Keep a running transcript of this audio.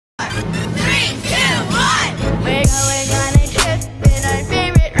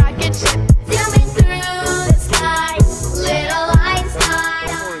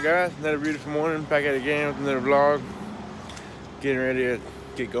Another beautiful morning, back at it again with another vlog. Getting ready to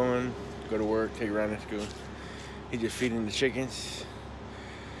get going, go to work, take Ryan to school. He's just feeding the chickens.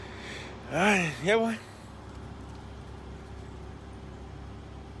 Alright, yeah boy.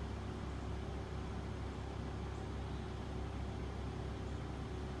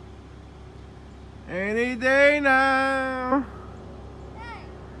 Any day now.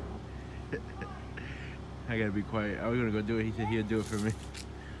 I gotta be quiet. I was gonna go do it. He said he'll do it for me.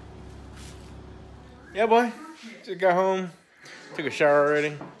 Yeah, boy. Just got home. Took a shower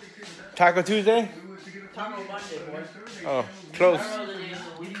already. Taco Tuesday? Taco Monday, boy. Oh, close.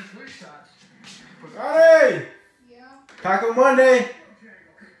 Hey! Yeah. Taco Monday.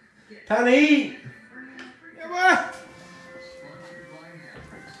 Time to eat. Yeah,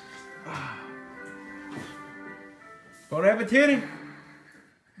 boy. Bon appetit.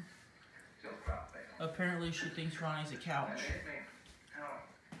 Apparently she thinks Ronnie's a couch.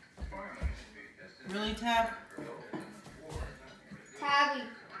 Really, Tab? Tabby,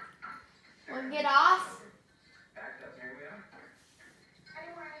 wanna get off?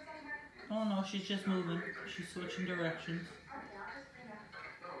 Oh no, she's just moving. She's switching directions.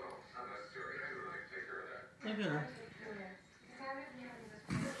 Look at her.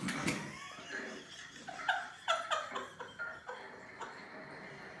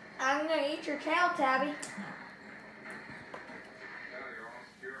 I'm gonna eat your tail, Tabby.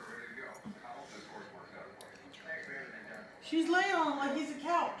 She's laying on him like he's a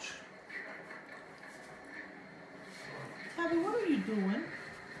couch. Tabby, what are you doing?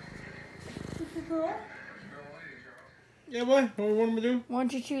 Little girl? Yeah, boy. What do you want me to do? 1,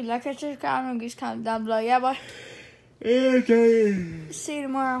 2, 3. Like and subscribe and just comment down below. Yeah, boy. Okay. See you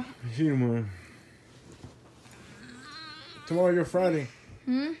tomorrow. See you tomorrow. Tomorrow you're Friday.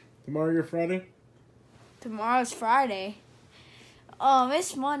 Tomorrow you're Friday? Tomorrow's Friday.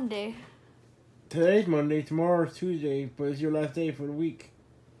 It's Monday. Today's Monday, tomorrow's Tuesday, but it's your last day for the week.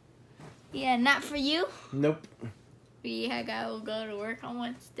 Yeah, not for you. Nope. I gotta go to work on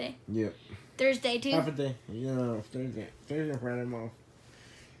Wednesday. Yep. Thursday too. Half a day. Yeah, Thursday. Thursday and Friday I'm off.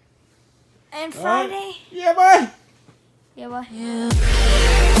 And Friday. Right. Yeah, bye. Yeah, boy.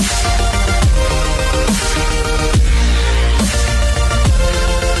 Yeah.